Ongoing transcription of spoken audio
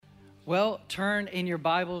Well, turn in your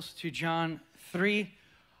Bibles to John 3.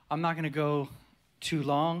 I'm not going to go too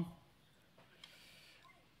long.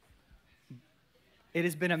 It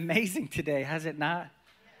has been amazing today, has it not?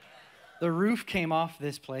 The roof came off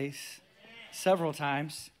this place several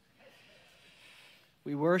times.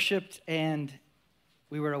 We worshiped and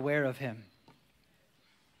we were aware of him.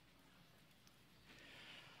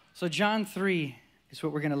 So John 3 is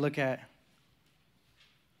what we're going to look at.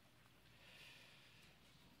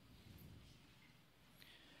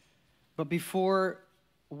 But before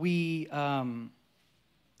we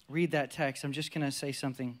read that text, I'm just going to say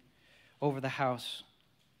something over the house.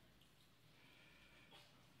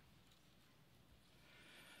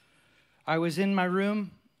 I was in my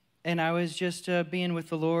room, and I was just being with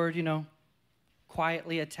the Lord,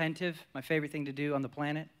 quietly attentive. My favorite thing to do on the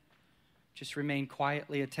planet. Just remain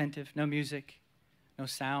quietly attentive. No music, no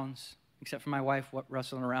sounds, except for my wife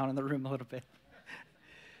rustling around in the room a little bit.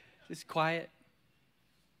 Just quiet.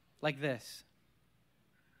 Like this.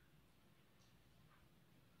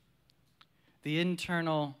 The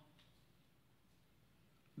internal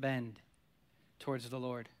bend towards the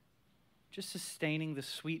Lord. Just sustaining the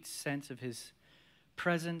sweet sense of his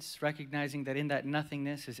presence, recognizing that in that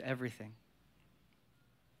nothingness is everything.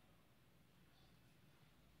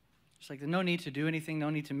 Just like there's no need to do anything,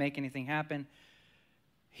 no need to make anything happen.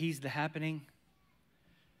 He's the happening.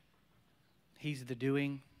 He's the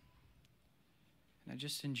doing. And I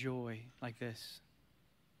just enjoy like this.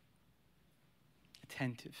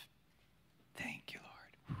 Attentive. Thank you,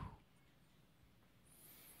 Lord. Whew.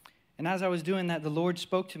 And as I was doing that, the Lord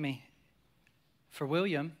spoke to me for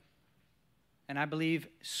William. And I believe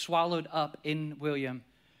swallowed up in William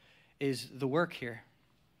is the work here.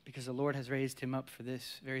 Because the Lord has raised him up for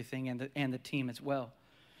this very thing and the team as well.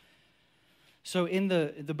 So in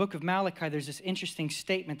the book of Malachi, there's this interesting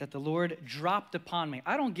statement that the Lord dropped upon me.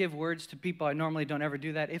 I don't give words to people. I normally don't ever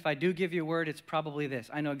do that. If I do give you a word, it's probably this.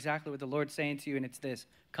 I know exactly what the Lord's saying to you, and it's this.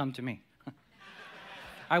 Come to me.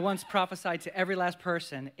 I once prophesied to every last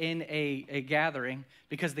person in a gathering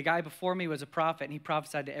because the guy before me was a prophet, and he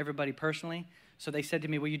prophesied to everybody personally. So they said to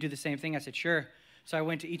me, will you do the same thing? I said, sure. So I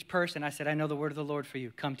went to each person. I said, I know the word of the Lord for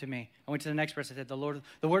you. Come to me. I went to the next person. I said, the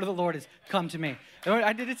word of the Lord is come to me.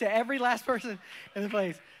 I did it to every last person in the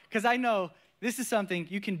place because I know this is something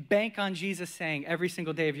you can bank on Jesus saying every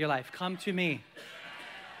single day of your life. Come to me.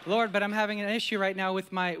 Lord, but I'm having an issue right now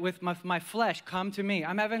with my flesh. Come to me.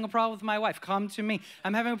 I'm having a problem with my wife. Come to me.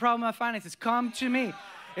 I'm having a problem with my finances. Come to me.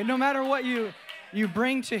 And no matter what you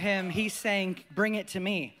bring to him, he's saying, bring it to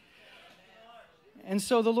me. And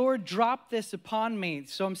so the Lord dropped this upon me.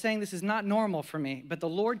 So I'm saying this is not normal for me, but the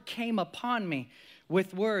Lord came upon me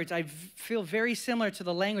with words. I feel very similar to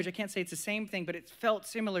the language. I can't say it's the same thing, but it felt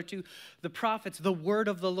similar to the prophets. The word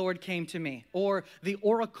of the Lord came to me, or the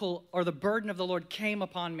oracle or the burden of the Lord came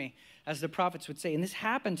upon me, as the prophets would say. And this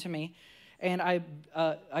happened to me, and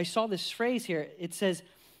I saw this phrase here. It says,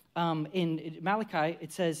 in Malachi,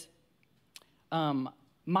 it says,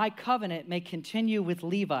 my covenant may continue with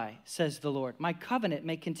Levi, says the Lord. My covenant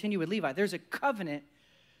may continue with Levi. There's a covenant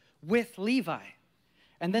with Levi.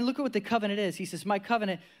 And then look at what the covenant is. He says, my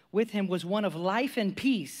covenant with him was one of life and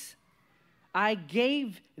peace. I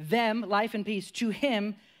gave them, life and peace, to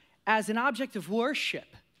him as an object of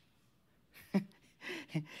worship.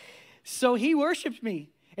 So he worshiped me,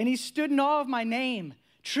 and he stood in awe of my name.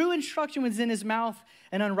 True instruction was in his mouth,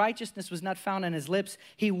 and unrighteousness was not found on his lips.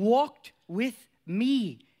 He walked with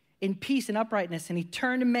me in peace and uprightness, and he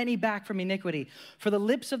turned many back from iniquity. For the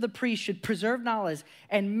lips of the priest should preserve knowledge,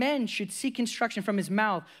 and men should seek instruction from his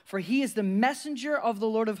mouth, for he is the messenger of the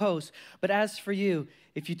Lord of hosts. But as for you,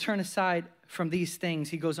 if you turn aside from these things,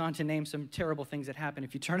 he goes on to name some terrible things that happen.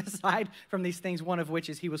 If you turn aside from these things, one of which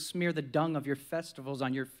is he will smear the dung of your festivals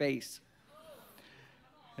on your face.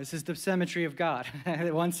 This is the symmetry of God.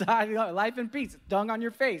 One side, life and peace, dung on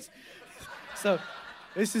your face. So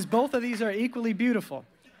both of these are equally beautiful.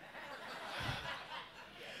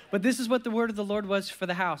 But this is what the word of the Lord was for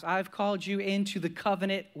the house. I've called you into the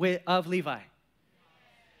covenant of Levi.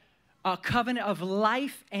 A covenant of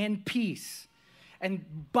life and peace. And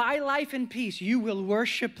by life and peace, you will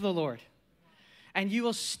worship the Lord. And you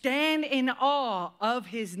will stand in awe of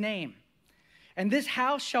his name. And this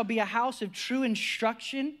house shall be a house of true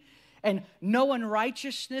instruction. And no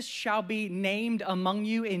unrighteousness shall be named among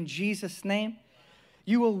you in Jesus' name.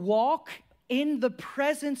 You will walk in the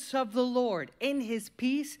presence of the Lord, in his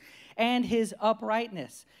peace and his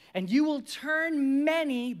uprightness. And you will turn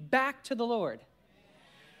many back to the Lord.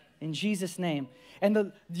 In Jesus' name.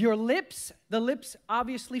 And your lips, the lips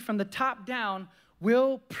obviously from the top down,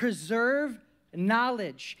 will preserve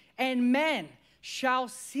knowledge. And men shall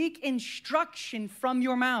seek instruction from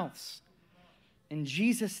your mouths. In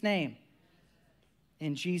Jesus' name.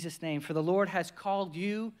 In Jesus' name. For the Lord has called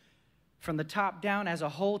you from the top down as a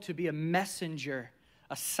whole to be a messenger,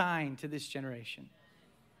 a sign to this generation.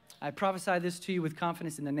 I prophesy this to you with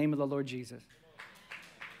confidence in the name of the Lord Jesus.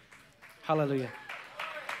 Hallelujah.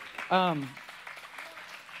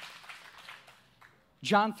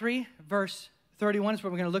 John 3, verse 31 is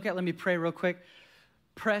what we're going to look at. Let me pray real quick.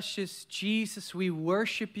 Precious Jesus, we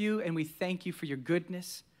worship you and we thank you for your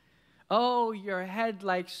goodness. Oh, your head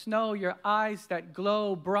like snow, your eyes that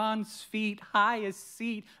glow, bronze feet, highest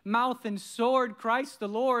seat, mouth and sword, Christ the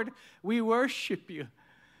Lord, we worship you.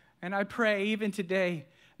 And I pray even today,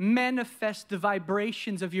 manifest the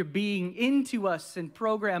vibrations of your being into us and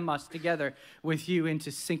program us together with you into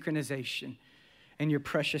synchronization. In your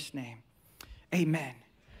precious name, amen.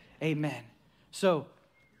 Amen. So,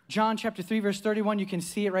 John chapter 3, verse 31, you can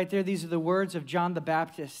see it right there. These are the words of John the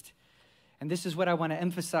Baptist. And this is what I want to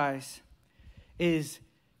emphasize, is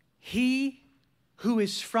he who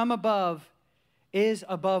is from above is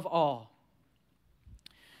above all.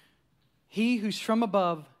 He who's from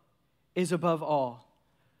above is above all.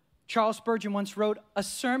 Charles Spurgeon once wrote, a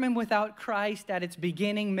sermon without Christ at its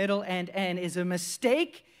beginning, middle, and end is a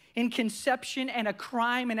mistake in conception and a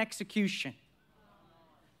crime in execution.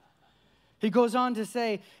 He goes on to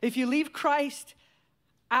say, if you leave Christ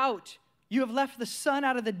out, you have left the sun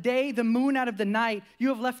out of the day, the moon out of the night. You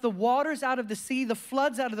have left the waters out of the sea, the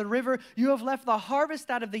floods out of the river. You have left the harvest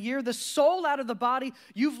out of the year, the soul out of the body.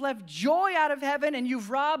 You've left joy out of heaven, and you've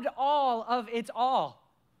robbed all of its all.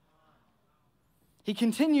 He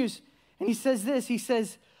continues, and he says this. He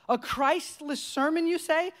says, a Christless sermon, you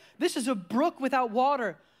say? This is a brook without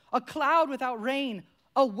water, a cloud without rain,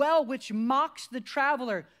 a well which mocks the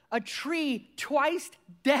traveler, a tree twice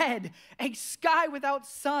dead, a sky without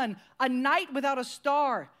sun, a night without a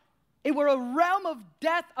star. It were a realm of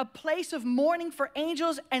death, a place of mourning for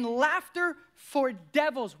angels and laughter for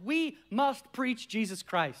devils. We must preach Jesus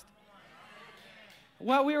Christ.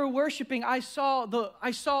 While we were worshiping, I saw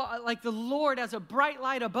like the Lord as a bright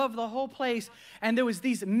light above the whole place, and there was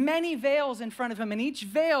these many veils in front of him, and each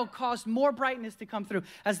veil caused more brightness to come through.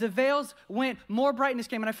 As the veils went, more brightness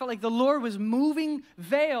came, and I felt like the Lord was moving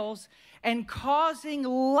veils and causing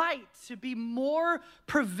light to be more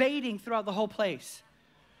pervading throughout the whole place.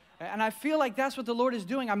 And I feel like that's what the Lord is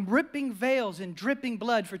doing. I'm ripping veils and dripping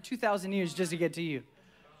blood for 2,000 years just to get to you.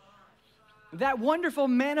 That wonderful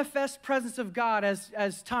manifest presence of God,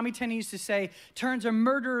 as Tommy Tenney used to say, turns a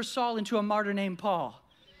murderer Saul into a martyr named Paul.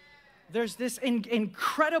 There's this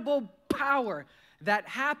incredible power that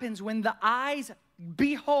happens when the eyes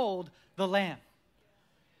behold the Lamb.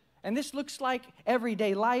 And this looks like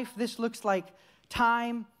everyday life. This looks like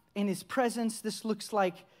time in his presence. This looks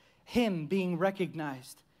like him being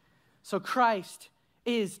recognized. So Christ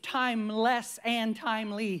is timeless and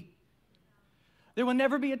timely. There will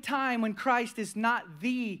never be a time when Christ is not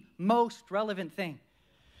the most relevant thing.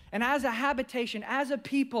 And as a habitation, as a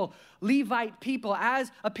people, Levite people,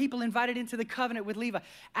 as a people invited into the covenant with Levi,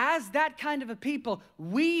 as that kind of a people,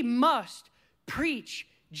 we must preach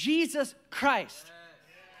Jesus Christ.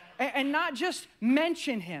 And not just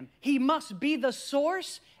mention him. He must be the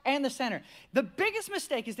source and the center. The biggest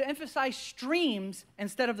mistake is to emphasize streams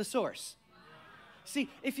instead of the source. See,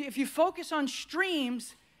 if you focus on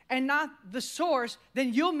streams and not the source,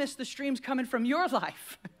 then you'll miss the streams coming from your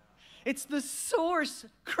life. It's the source,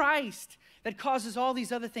 Christ, that causes all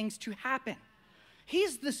these other things to happen.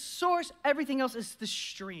 He's the source. Everything else is the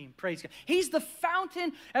stream. Praise God. He's the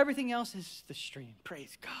fountain. Everything else is the stream.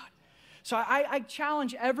 Praise God. So I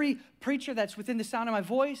challenge every preacher that's within the sound of my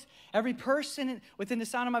voice, every person within the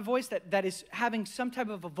sound of my voice that is having some type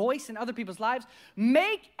of a voice in other people's lives,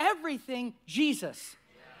 make everything Jesus.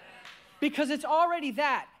 Because it's already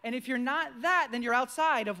that. And if you're not that, then you're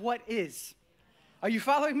outside of what is. Are you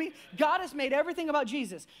following me? God has made everything about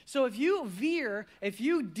Jesus. So if you veer, if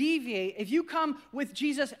you deviate, if you come with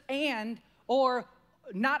Jesus or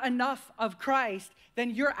not enough of Christ,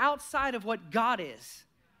 then you're outside of what God is.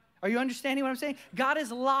 Are you understanding what I'm saying? God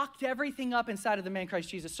has locked everything up inside of the man Christ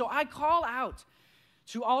Jesus. So I call out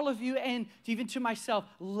to all of you and even to myself,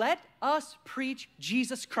 let us preach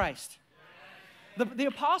Jesus Christ. The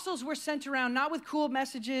apostles were sent around not with cool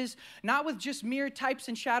messages, not with just mere types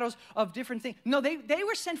and shadows of different things. No, they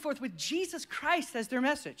were sent forth with Jesus Christ as their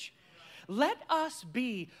message. Let us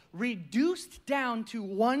be reduced down to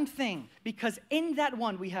one thing, because in that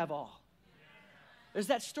one we have all. There's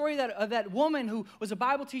that story of that woman who was a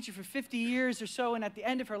Bible teacher for 50 years or so, and at the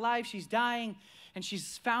end of her life, she's dying, and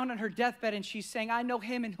she's found on her deathbed, and she's saying, I know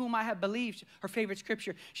him in whom I have believed. Her favorite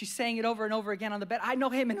scripture. She's saying it over and over again on the bed. I know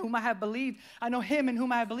him in whom I have believed. I know him in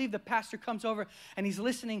whom I have believed. The pastor comes over, and he's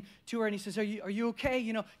listening to her, and he says, are you okay?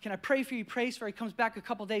 You know, can I pray for you? He prays for her. He comes back a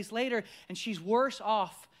couple days later, and she's worse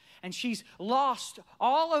off, and she's lost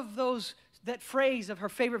all of that phrase of her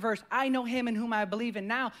favorite verse, I know him in whom I believe. And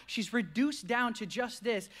now she's reduced down to just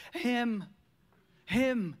this, him.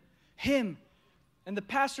 And the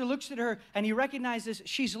pastor looks at her and he recognizes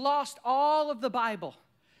she's lost all of the Bible.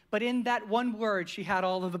 But in that one word, she had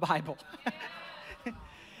all of the Bible.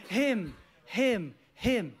 Him.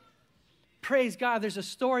 Praise God. There's a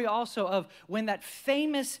story also of when that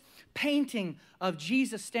famous painting of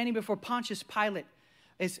Jesus standing before Pontius Pilate,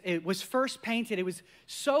 it was first painted. It was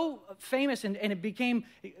so famous and it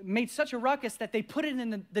made such a ruckus that they put it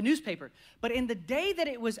in the newspaper. But in the day that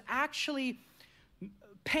it was actually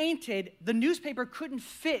painted, the newspaper couldn't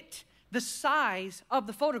fit the size of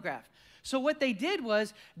the photograph. So what they did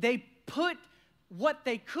was they put what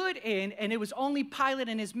they could in, and it was only Pilate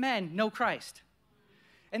and his men, no Christ.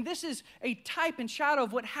 And this is a type and shadow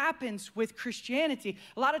of what happens with Christianity.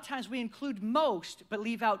 A lot of times we include most, but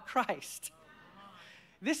leave out Christ.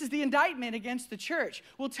 This is the indictment against the church.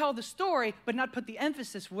 We'll tell the story, but not put the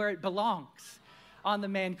emphasis where it belongs, on the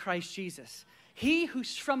man Christ Jesus. He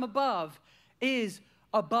who's from above is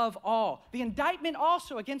above all. The indictment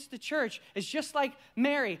also against the church is just like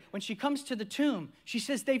Mary when she comes to the tomb. She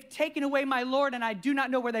says, they've taken away my Lord, and I do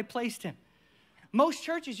not know where they placed him. Most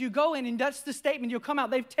churches you go in, and that's the statement, you'll come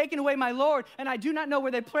out, they've taken away my Lord, and I do not know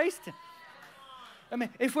where they placed him. I mean,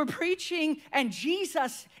 if we're preaching and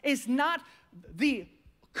Jesus is not the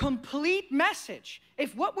complete message,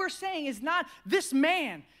 if what we're saying is not this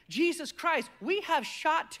man, Jesus Christ, we have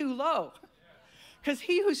shot too low. Because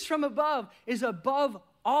he who's from above is above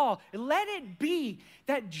all. Let it be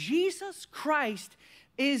that Jesus Christ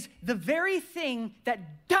is the very thing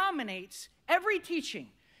that dominates every teaching,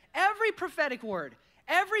 every prophetic word,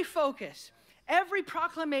 every focus, every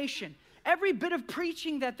proclamation, every bit of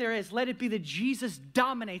preaching that there is. Let it be that Jesus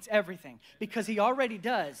dominates everything, because he already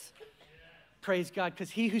does. Praise God,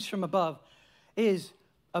 because he who's from above is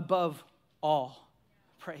above all.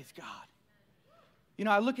 Praise God. You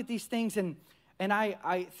know, I look at these things and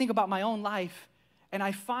I think about my own life, and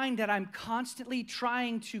I find that I'm constantly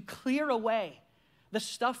trying to clear away the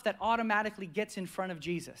stuff that automatically gets in front of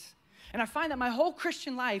Jesus. And I find that my whole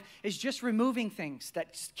Christian life is just removing things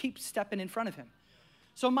that keep stepping in front of him.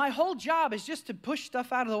 So my whole job is just to push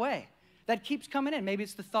stuff out of the way that keeps coming in. Maybe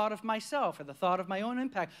it's the thought of myself, or the thought of my own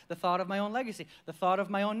impact, the thought of my own legacy, the thought of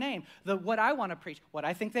my own name, what I want to preach, what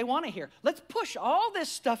I think they want to hear. Let's push all this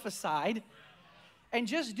stuff aside and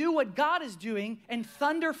just do what God is doing and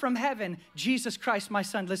thunder from heaven, Jesus Christ, my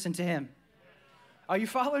son, listen to him. Are you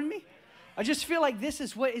following me? I just feel like this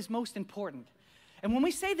is what is most important. And when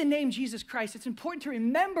we say the name Jesus Christ, it's important to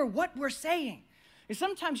remember what we're saying. And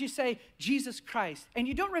sometimes you say Jesus Christ and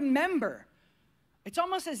you don't remember. It's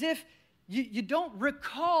almost as if you don't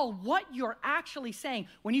recall what you're actually saying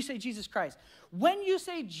when you say Jesus Christ. When you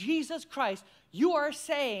say Jesus Christ, you are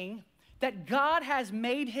saying that God has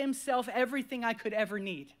made himself everything I could ever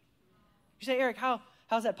need. You say, Eric,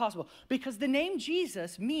 how's that possible? Because the name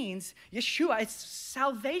Jesus means Yeshua. It's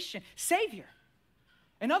salvation, Savior.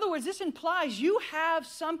 In other words, this implies you have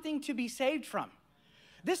something to be saved from.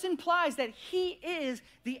 This implies that he is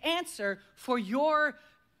the answer for your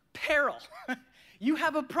peril. You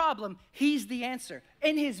have a problem, he's the answer.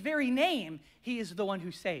 In his very name, he is the one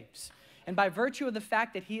who saves. And by virtue of the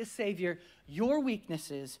fact that he is Savior, your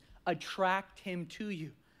weaknesses attract him to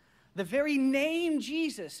you. The very name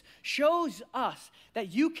Jesus shows us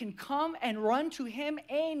that you can come and run to him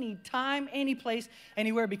anytime, any place,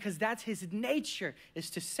 anywhere, because that's his nature,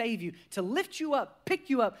 is to save you, to lift you up, pick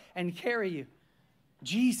you up, and carry you.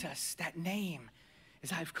 Jesus, that name,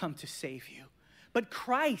 is I've come to save you. But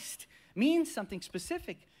Christ means something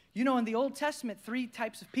specific. You know, in the Old Testament, 3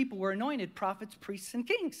 types of people were anointed: prophets, priests, and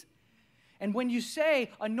kings. And when you say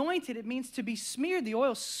anointed, it means to be smeared, the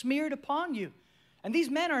oil smeared upon you. And these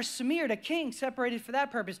men are smeared: a king separated for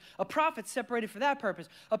that purpose, a prophet separated for that purpose,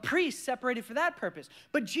 a priest separated for that purpose.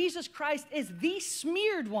 But Jesus Christ is the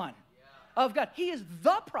smeared one of God. He is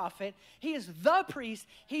the prophet, he is the priest,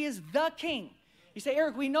 he is the king. You say,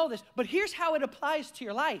 Eric, we know this, but here's how it applies to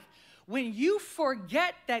your life. When you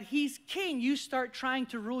forget that he's king, you start trying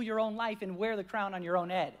to rule your own life and wear the crown on your own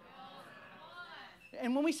head.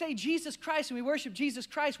 And when we say Jesus Christ and we worship Jesus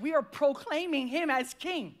Christ, we are proclaiming him as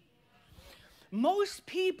king. most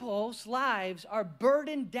people's lives are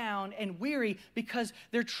burdened down and weary because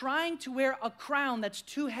they're trying to wear a crown that's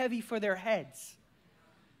too heavy for their heads.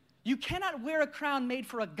 You cannot wear a crown made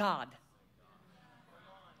for a God.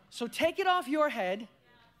 So take it off your head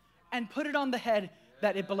and put it on the head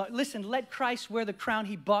that it belongs. Listen, let Christ wear the crown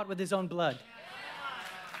he bought with his own blood.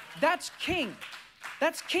 That's king.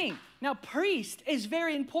 That's king. Now, priest is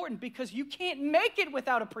very important because you can't make it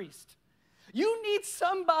without a priest. You need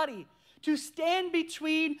somebody to stand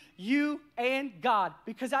between you and God.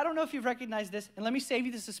 Because I don't know if you've recognized this, and let me save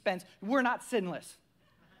you the suspense. We're not sinless.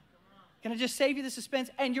 Can I just save you the suspense?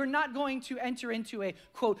 And you're not going to enter into a,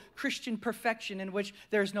 quote, Christian perfection in which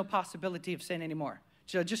there's no possibility of sin anymore.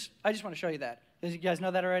 So I just want to show you that. You guys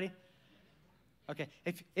know that already? Okay.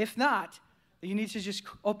 If not, you need to just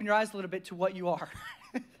open your eyes a little bit to what you are.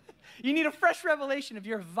 You need a fresh revelation of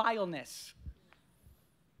your vileness.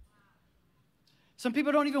 Some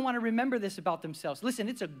people don't even want to remember this about themselves. Listen,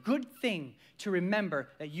 it's a good thing to remember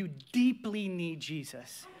that you deeply need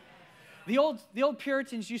Jesus. The old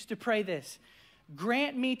Puritans used to pray this: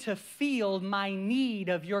 grant me to feel my need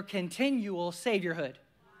of your continual saviorhood.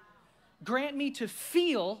 Grant me to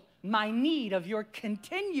feel my need of your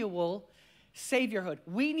continual saviorhood.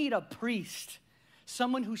 We need a priest,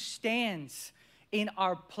 someone who stands in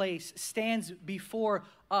our place, stands before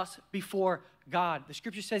us, before God. The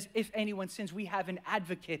scripture says, if anyone sins, we have an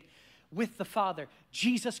advocate with the Father,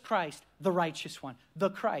 Jesus Christ, the righteous one, the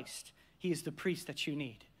Christ. He is the priest that you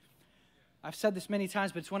need. I've said this many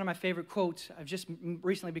times, but it's one of my favorite quotes. I've just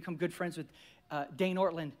recently become good friends with Dane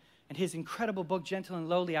Ortland and his incredible book, Gentle and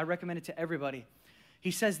Lowly. I recommend it to everybody.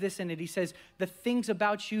 He says this in it. He says, the things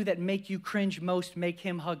about you that make you cringe most make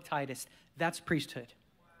him hug tightest. That's priesthood.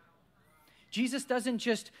 Jesus doesn't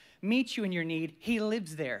just meet you in your need. He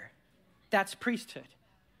lives there. That's priesthood.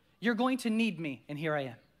 You're going to need me, and here I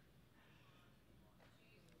am.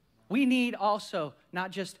 We need also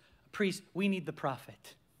not just a priest, we need the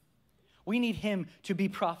prophet. We need him to be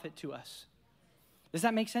prophet to us. Does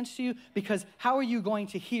that make sense to you? Because how are you going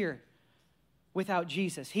to hear without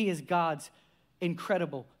Jesus? He is God's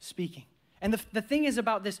incredible speaking. And the thing is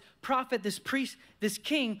about this prophet, this priest, this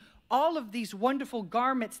king, all of these wonderful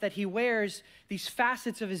garments that he wears, these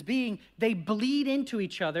facets of his being, they bleed into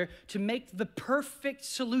each other to make the perfect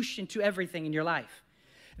solution to everything in your life.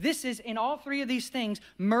 This is, in all three of these things,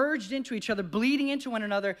 merged into each other, bleeding into one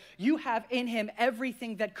another. You have in him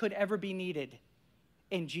everything that could ever be needed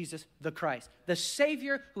in Jesus the Christ, the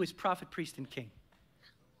Savior who is prophet, priest, and king.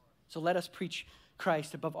 So let us preach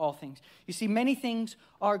Christ above all things. You see, many things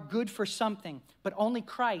are good for something, but only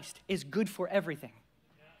Christ is good for everything.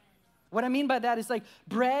 What I mean by that is like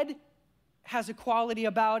bread has a quality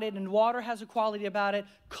about it, and water has a quality about it.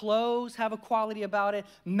 Clothes have a quality about it.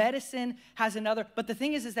 Medicine has another. But the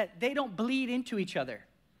thing is that they don't bleed into each other.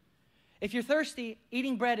 If you're thirsty,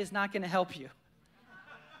 eating bread is not going to help you.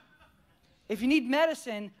 If you need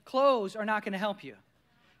medicine, clothes are not going to help you.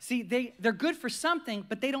 See, they're good for something,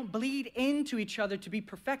 but they don't bleed into each other to be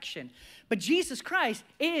perfection. But Jesus Christ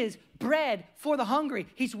is bread for the hungry.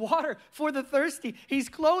 He's water for the thirsty. He's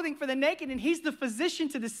clothing for the naked, and he's the physician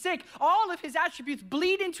to the sick. All of his attributes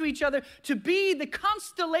bleed into each other to be the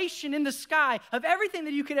constellation in the sky of everything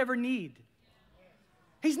that you could ever need.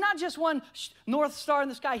 He's not just one north star in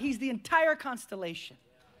the sky. He's the entire constellation.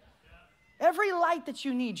 Every light that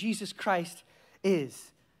you need, Jesus Christ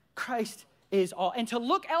is. Christ is all. And to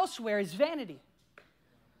look elsewhere is vanity.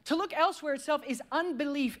 To look elsewhere itself is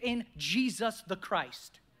unbelief in Jesus the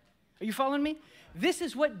Christ. Are you following me? This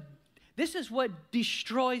is what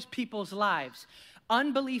destroys people's lives.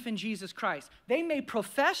 Unbelief in Jesus Christ. They may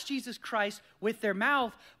profess Jesus Christ with their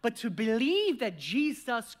mouth, but to believe that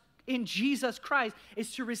in Jesus Christ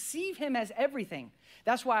is to receive him as everything.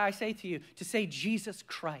 That's why I say to you, to say Jesus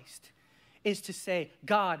Christ is to say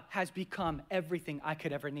God has become everything I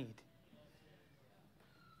could ever need.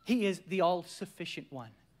 He is the all-sufficient one.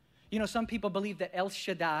 You know, some people believe that El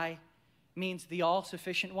Shaddai means the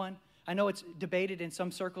all-sufficient one. I know it's debated in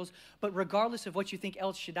some circles, but regardless of what you think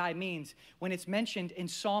El Shaddai means, when it's mentioned in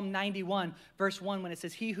Psalm 91, verse 1, when it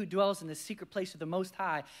says, he who dwells in the secret place of the Most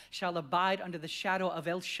High shall abide under the shadow of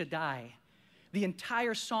El Shaddai. The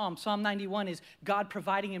entire Psalm 91, is God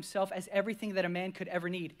providing himself as everything that a man could ever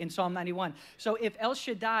need in Psalm 91. So if El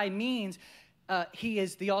Shaddai means he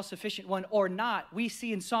is the all-sufficient one or not, we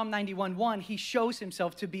see in Psalm 91:1, he shows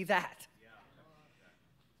himself to be that.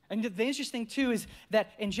 And the interesting too is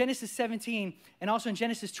that in Genesis 17 and also in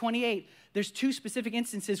Genesis 28, there's two specific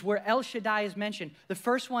instances where El Shaddai is mentioned. The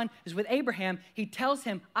first one is with Abraham. He tells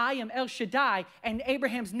him, I am El Shaddai, and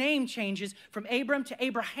Abraham's name changes from Abram to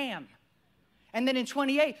Abraham. And then in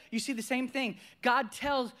 28, you see the same thing. God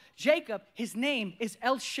tells Jacob his name is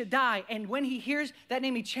El Shaddai. And when he hears that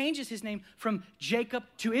name, he changes his name from Jacob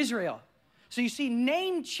to Israel. So you see,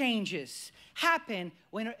 name changes happen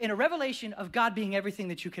when in a revelation of God being everything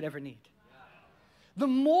that you could ever need. The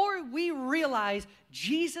more we realize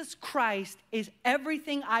Jesus Christ is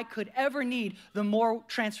everything I could ever need, the more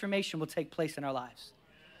transformation will take place in our lives.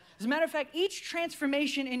 As a matter of fact, each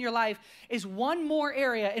transformation in your life is one more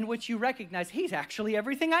area in which you recognize he's actually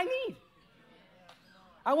everything I need.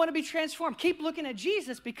 I want to be transformed. Keep looking at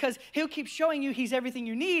Jesus because he'll keep showing you he's everything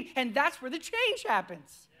you need, and that's where the change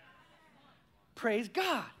happens. Praise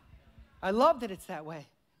God. I love that it's that way.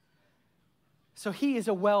 So he is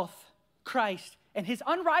a wealth, Christ, and his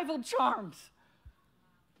unrivaled charms.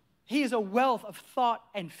 He is a wealth of thought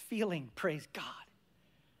and feeling, praise God.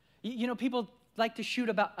 You know, people like to shoot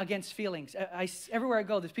against feelings. Everywhere I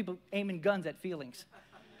go, there's people aiming guns at feelings.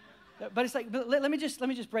 But it's like, let me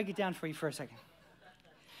just break it down for you for a second.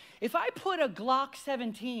 If I put a Glock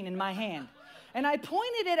 17 in my hand and I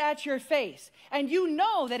pointed it at your face and you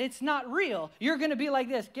know that it's not real, you're going to be like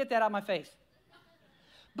this, get that out of my face.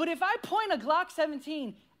 But if I point a Glock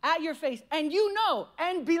 17 at your face and you know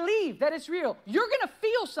and believe that it's real, you're going to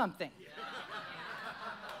feel something.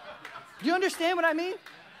 Do you understand what I mean?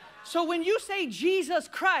 So when you say Jesus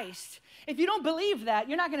Christ, if you don't believe that,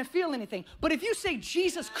 you're not going to feel anything. But if you say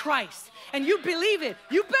Jesus Christ and you believe it,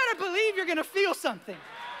 you better believe you're going to feel something.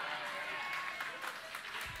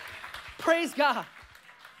 Praise God.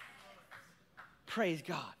 Praise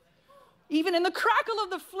God. Even in the crackle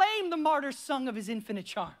of the flame, the martyrs sung of his infinite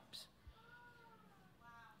charms.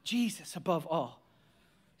 Jesus above all.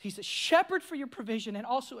 He's a shepherd for your provision and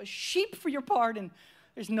also a sheep for your pardon.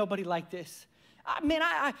 There's nobody like this.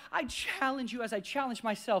 I challenge you as I challenge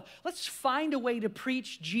myself. Let's find a way to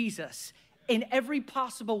preach Jesus in every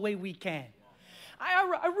possible way we can.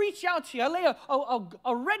 I reach out to you. I lay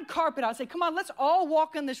a red carpet out. I say, come on, let's all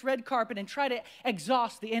walk on this red carpet and try to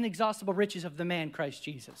exhaust the inexhaustible riches of the man, Christ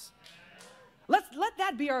Jesus. Let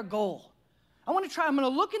that be our goal. I'm going to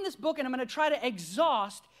look in this book and I'm going to try to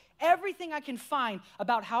exhaust everything I can find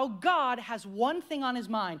about how God has one thing on his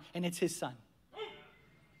mind, and it's his son.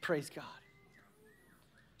 Praise God.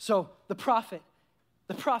 So the prophet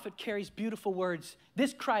carries beautiful words.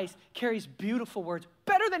 This Christ carries beautiful words,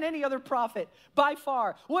 better than any other prophet, by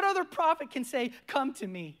far. What other prophet can say, come to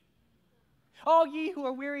me? All ye who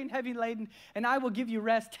are weary and heavy laden, and I will give you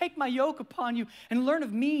rest. Take my yoke upon you and learn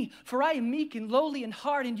of me, for I am meek and lowly in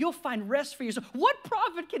heart, and you'll find rest for yourself. What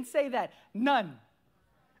prophet can say that? None.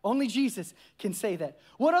 Only Jesus can say that.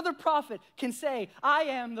 What other prophet can say, I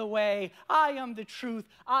am the way, I am the truth,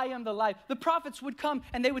 I am the life? The prophets would come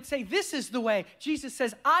and they would say, this is the way. Jesus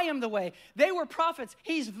says, I am the way. They were prophets.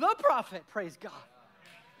 He's the prophet. Praise God.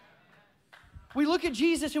 We look at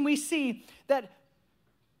Jesus and we see that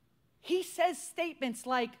he says statements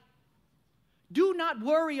like, do not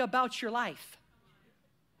worry about your life.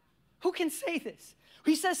 Who can say this?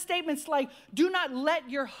 He says statements like, do not let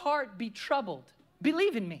your heart be troubled.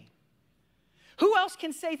 Believe in me. Who else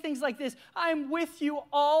can say things like this? I'm with you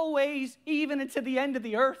always, even unto the end of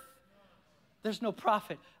the earth. There's no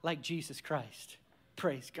prophet like Jesus Christ.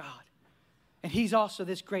 Praise God. And he's also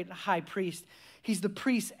this great high priest. He's the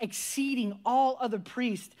priest exceeding all other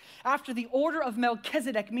priests after the order of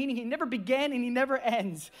Melchizedek, meaning he never began and he never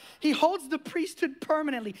ends. He holds the priesthood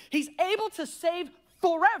permanently. He's able to save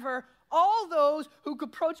forever all those who could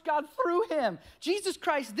approach God through him. Jesus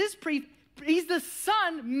Christ, this priest, he's the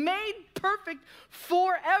Son made perfect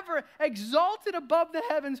forever, exalted above the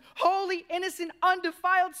heavens, holy, innocent,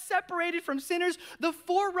 undefiled, separated from sinners, the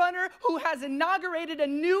forerunner who has inaugurated a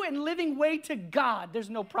new and living way to God. There's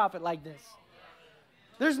no prophet like this.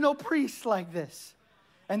 There's no priest like this.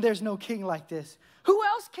 And there's no king like this. Who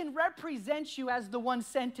else can represent you as the one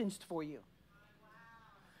sentenced for you?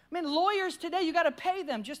 I mean, lawyers today, you got to pay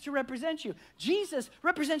them just to represent you. Jesus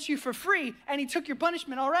represents you for free, and he took your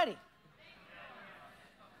punishment already.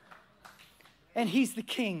 And he's the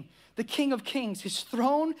King of kings. His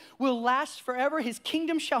throne will last forever. His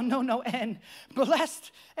kingdom shall know no end.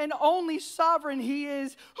 Blessed and only sovereign he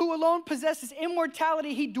is, who alone possesses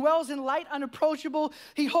immortality. He dwells in light unapproachable.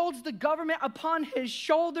 He holds the government upon his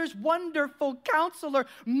shoulders. Wonderful Counselor,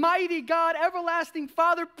 mighty God, everlasting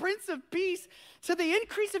Father, Prince of Peace. To the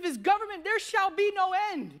increase of his government, there shall be no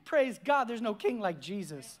end. Praise God, there's no king like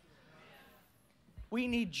Jesus. We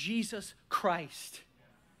need Jesus Christ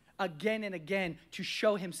again and again to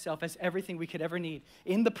show himself as everything we could ever need.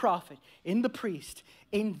 In the prophet, in the priest,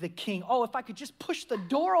 in the king. Oh, if I could just push the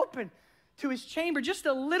door open to his chamber just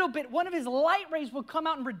a little bit, one of his light rays will come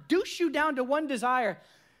out and reduce you down to one desire.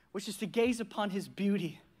 which is to gaze upon his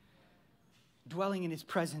beauty, dwelling in his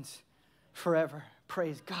presence forever.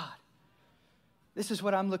 Praise God. This is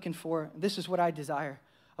what I'm looking for. This is what I desire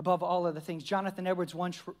above all other things. Jonathan Edwards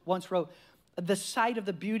once wrote, the sight of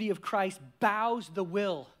the beauty of Christ bows the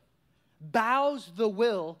will,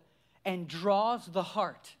 and draws the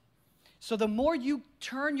heart. So the more you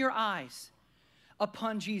turn your eyes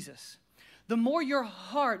upon Jesus, the more your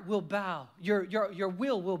heart will bow, your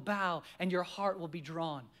will will bow, and your heart will be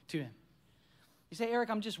drawn to him. You say, Eric,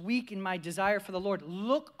 I'm just weak in my desire for the Lord.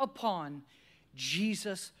 Look upon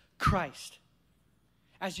Jesus Christ.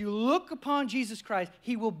 As you look upon Jesus Christ,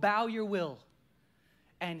 he will bow your will,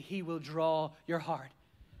 and he will draw your heart.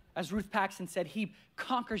 As Ruth Paxton said, he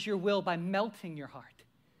conquers your will by melting your heart.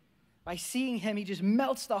 By seeing him, he just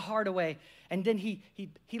melts the heart away, and then he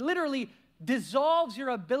literally dissolves your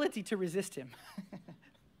ability to resist him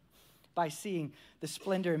by seeing the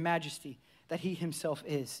splendor and majesty that he himself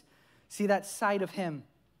is. See, that sight of him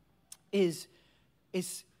is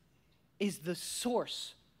the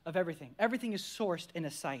source of everything. Everything is sourced in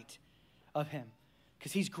a sight of him,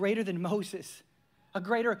 because he's greater than Moses, a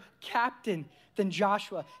greater captain than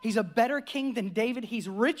Joshua. He's a better king than David. He's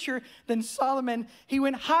richer than Solomon. He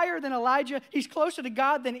went higher than Elijah. He's closer to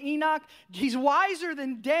God than Enoch. He's wiser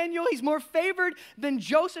than Daniel. He's more favored than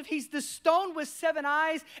Joseph. He's the stone with 7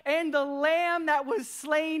 eyes and the lamb that was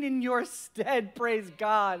slain in your stead. Praise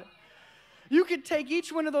God. You could take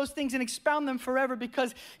each one of those things and expound them forever,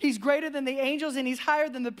 because he's greater than the angels and he's higher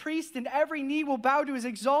than the priest, and every knee will bow to his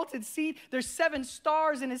exalted seat. There's 7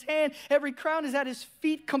 stars in his hand. Every crown is at his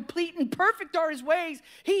feet. Complete and perfect are his ways.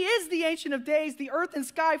 He is the Ancient of Days. The earth and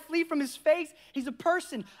sky flee from his face. He's a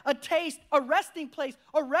person, a taste, a resting place,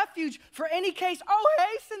 a refuge for any case. Oh,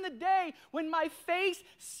 hasten the day when my faith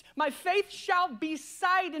shall be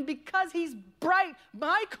sight, and because he's bright,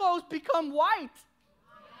 my clothes become white.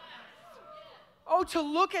 Oh, to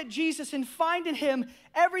look at Jesus and find in him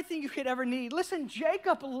everything you could ever need. Listen,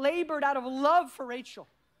 Jacob labored out of love for Rachel.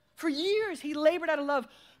 For years, he labored out of love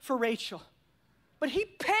for Rachel. But he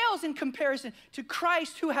pales in comparison to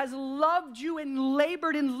Christ, who has loved you and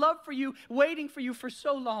labored in love for you, waiting for you for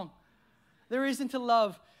so long. There isn't a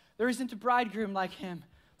love, there isn't a bridegroom like him.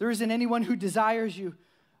 There isn't anyone who desires you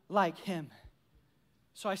like him.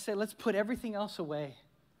 So I say, let's put everything else away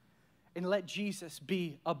and let Jesus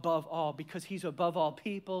be above all, because he's above all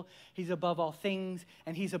people, he's above all things,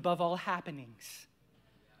 and he's above all happenings.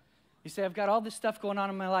 You say, I've got all this stuff going on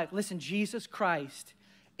in my life. Listen, Jesus Christ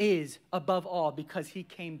is above all because he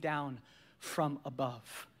came down from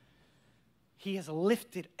above. He has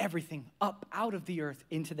lifted everything up out of the earth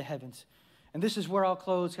into the heavens. And this is where I'll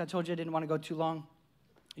close. I told you I didn't want to go too long.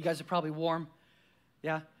 You guys are probably warm.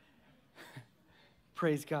 Yeah?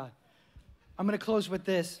 Praise God. I'm going to close with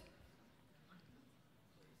this.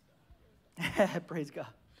 Praise God.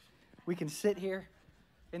 We can sit here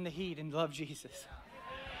in the heat and love Jesus.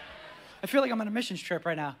 I feel like I'm on a missions trip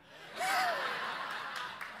right now.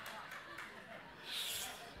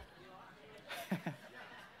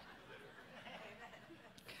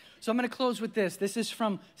 So I'm going to close with this. This is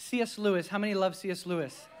from C.S. Lewis. How many love C.S.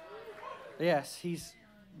 Lewis? Yes, he's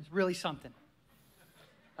really something.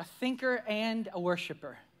 A thinker and a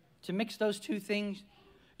worshiper. To mix those two things,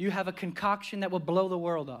 you have a concoction that will blow the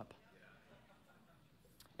world up.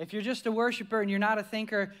 If you're just a worshiper and you're not a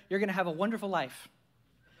thinker, you're going to have a wonderful life.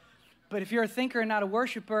 But if you're a thinker and not a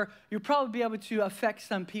worshiper, you'll probably be able to affect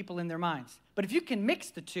some people in their minds. But if you can mix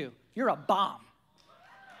the two, you're a bomb.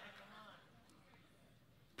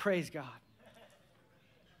 Praise God.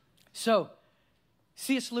 So,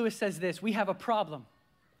 C.S. Lewis says this: we have a problem.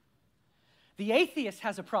 The atheist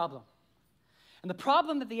has a problem. And the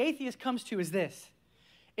problem that the atheist comes to is this,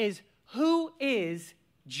 is who is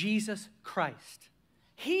Jesus Christ?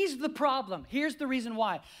 He's the problem. Here's the reason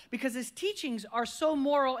why. Because his teachings are so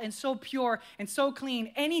moral and so pure and so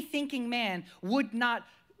clean, any thinking man would not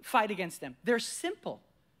fight against them. They're simple.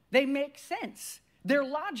 They make sense. They're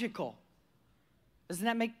logical. Doesn't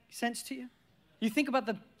that make sense to you? You think about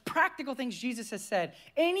the practical things Jesus has said.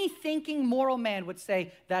 Any thinking moral man would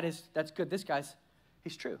say, that's good.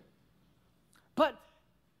 He's true. But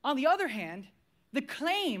on the other hand, the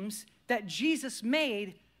claims that Jesus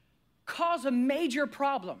made cause a major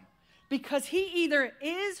problem, because he either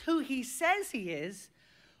is who he says he is,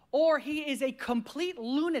 or he is a complete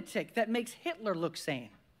lunatic that makes Hitler look sane.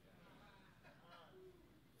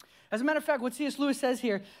 As a matter of fact, what C.S. Lewis says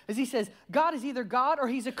here is he says, God is either God or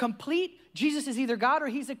Jesus is either God or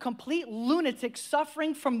he's a complete lunatic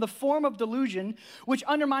suffering from the form of delusion which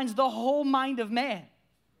undermines the whole mind of man.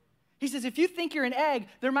 He says, if you think you're an egg,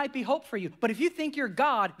 there might be hope for you. But if you think you're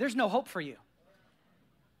God, there's no hope for you.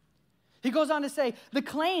 He goes on to say, the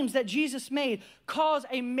claims that Jesus made cause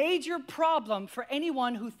a major problem for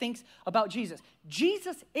anyone who thinks about Jesus.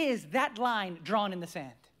 Jesus is that line drawn in the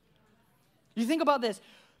sand. You think about this.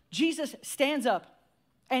 Jesus stands up,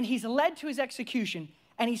 and he's led to his execution,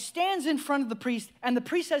 and he stands in front of the priest, and the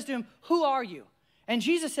priest says to him, who are you? And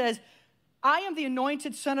Jesus says, I am the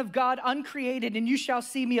anointed Son of God, uncreated, and you shall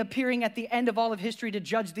see me appearing at the end of all of history to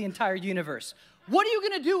judge the entire universe. What are you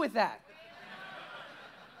going to do with that?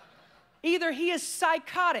 Either he is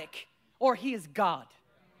psychotic or he is God.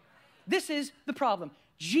 This is the problem.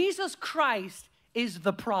 Jesus Christ is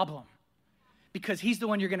the problem because he's the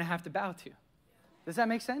one you're going to have to bow to. Does that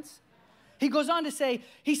make sense? He goes on to say,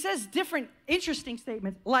 he says different interesting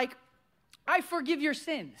statements like, I forgive your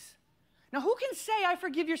sins. Now, who can say I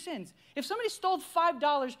forgive your sins? If somebody stole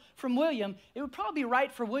 $5 from William, it would probably be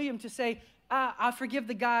right for William to say, I forgive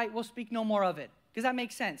the guy, we'll speak no more of it. Because that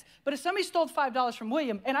makes sense. But if somebody stole $5 from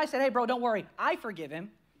William and I said, hey, bro, don't worry, I forgive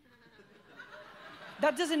him.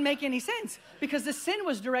 That doesn't make any sense because the sin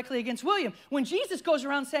was directly against William. When Jesus goes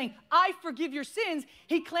around saying, I forgive your sins,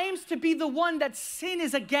 he claims to be the one that sin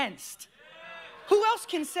is against. Who else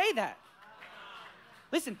can say that?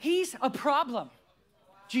 Listen, he's a problem.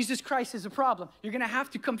 Jesus Christ is a problem. You're going to have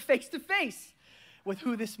to come face to face with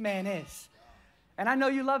who this man is. And I know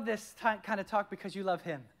you love this kind of talk because you love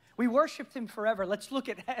him. We worshiped him forever. Let's look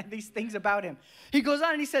at these things about him. He goes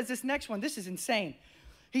on and he says this next one. This is insane.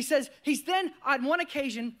 He says, he's then on one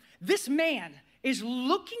occasion, this man is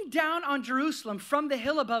looking down on Jerusalem from the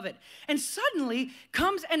hill above it. And suddenly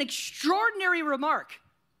comes an extraordinary remark.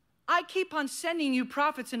 I keep on sending you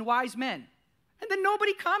prophets and wise men. And then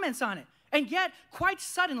nobody comments on it. And yet, quite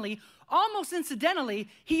suddenly, almost incidentally,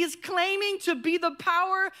 he is claiming to be the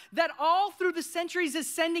power that all through the centuries is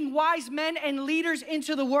sending wise men and leaders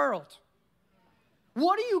into the world.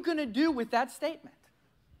 What are you going to do with that statement?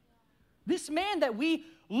 This man that we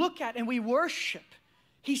look at and we worship,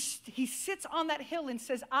 he sits on that hill and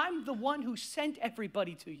says, I'm the one who sent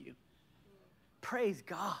everybody to you. Praise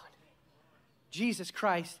God. Jesus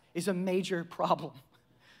Christ is a major problem.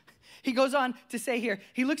 He goes on to say here,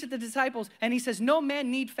 he looks at the disciples and he says, no man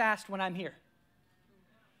need fast when I'm here.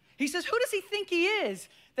 He says, who does he think he is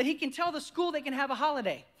that he can tell the school they can have a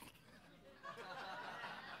holiday?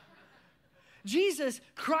 Jesus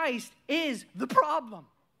Christ is the problem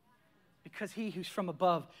because he who's from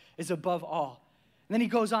above is above all. And then he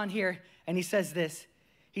goes on here and he says this.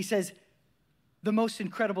 He says, the most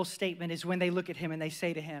incredible statement is when they look at him and they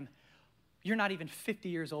say to him, you're not even 50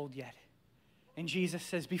 years old yet. And Jesus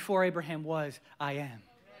says, before Abraham was, I am.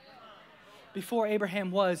 Before Abraham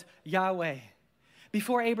was, Yahweh.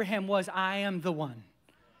 Before Abraham was, I am the one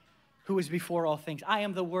who is before all things. I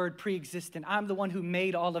am the Word pre-existent. I'm the one who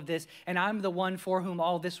made all of this, and I'm the one for whom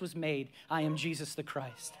all this was made. I am Jesus the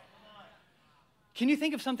Christ. Can you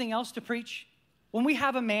think of something else to preach? When we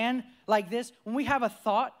have a man like this, when we have a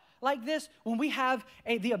thought like this, when we have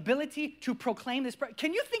the ability to proclaim this,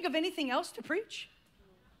 can you think of anything else to preach?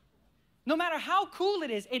 No matter how cool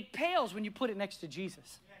it is, it pales when you put it next to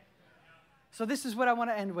Jesus. So this is what I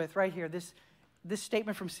want to end with right here, this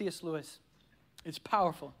statement from C.S. Lewis. It's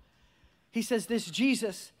powerful. He says this,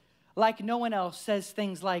 Jesus, like no one else, says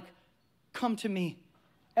things like, come to me,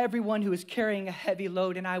 everyone who is carrying a heavy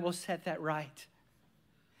load, and I will set that right.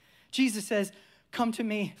 Jesus says, come to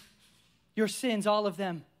me, your sins, all of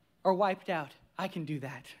them, are wiped out. I can do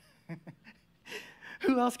that.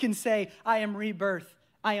 Who else can say, I am rebirth?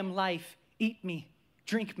 I am life, eat me,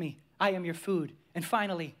 drink me, I am your food. And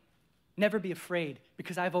finally, never be afraid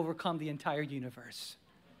because I've overcome the entire universe.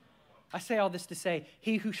 I say all this to say,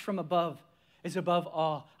 he who's from above is above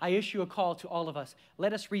all. I issue a call to all of us.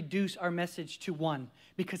 Let us reduce our message to one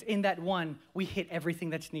because in that one, we hit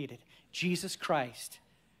everything that's needed. Jesus Christ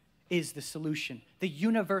is the solution, the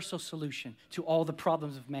universal solution to all the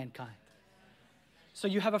problems of mankind. So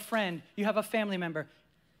you have a friend, you have a family member,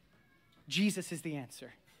 Jesus is the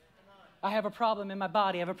answer. I have a problem in my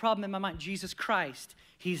body. I have a problem in my mind. Jesus Christ,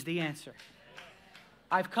 he's the answer.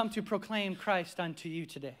 I've come to proclaim Christ unto you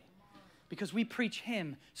today because we preach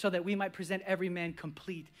him so that we might present every man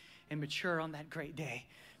complete and mature on that great day.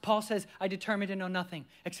 Paul says, I determined to know nothing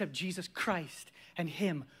except Jesus Christ and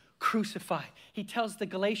him crucified. He tells the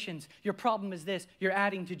Galatians, your problem is this, you're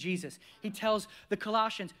adding to Jesus. He tells the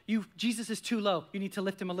Colossians, Jesus is too low. You need to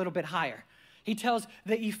lift him a little bit higher. He tells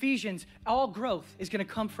the Ephesians, all growth is going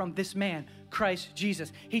to come from this man, Christ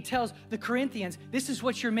Jesus. He tells the Corinthians, this is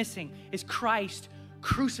what you're missing, is Christ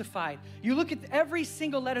crucified. You look at every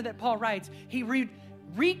single letter that Paul writes, he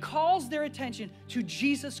recalls their attention to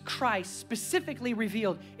Jesus Christ specifically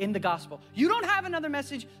revealed in the gospel. You don't have another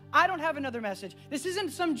message. I don't have another message. This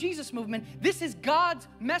isn't some Jesus movement. This is God's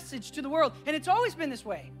message to the world. And it's always been this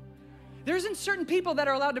way. There isn't certain people that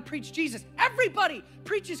are allowed to preach Jesus. Everybody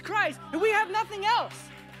preaches Christ, and we have nothing else.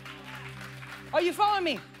 Are you following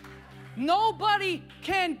me? Nobody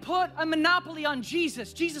can put a monopoly on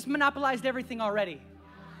Jesus. Jesus monopolized everything already.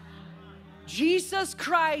 Jesus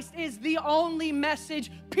Christ is the only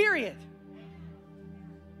message, period.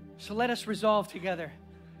 So let us resolve together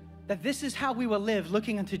that this is how we will live,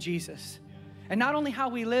 looking unto Jesus. And not only how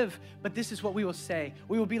we live, but this is what we will say.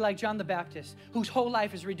 We will be like John the Baptist, whose whole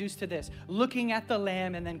life is reduced to this, looking at the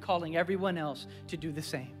Lamb and then calling everyone else to do the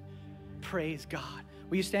same. Praise God.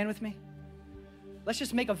 Will you stand with me? Let's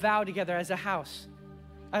just make a vow together as a house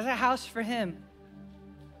for Him.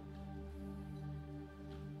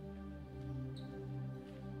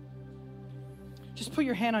 Just put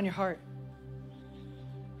your hand on your heart.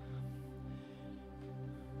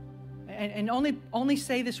 And only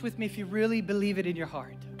say this with me if you really believe it in your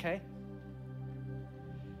heart, okay?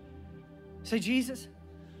 Say, Jesus,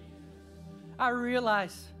 I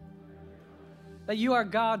realize that you are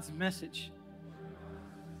God's message.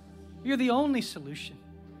 You're the only solution.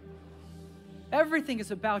 Everything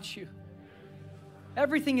is about you.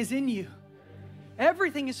 Everything is in you.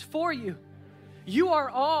 Everything is for you. You are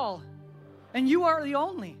all, and you are the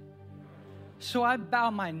only. So I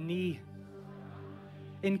bow my knee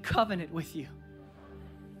in covenant with you.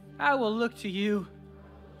 I will look to you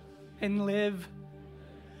and live,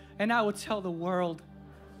 and I will tell the world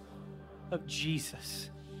of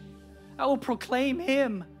Jesus. I will proclaim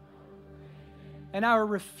Him, and I will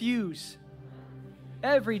refuse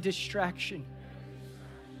every distraction,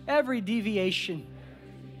 every deviation,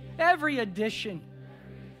 every addition.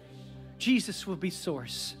 Jesus will be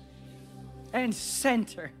source and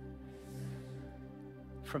center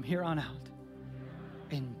from here on out.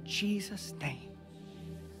 In Jesus' name,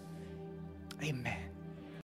 amen.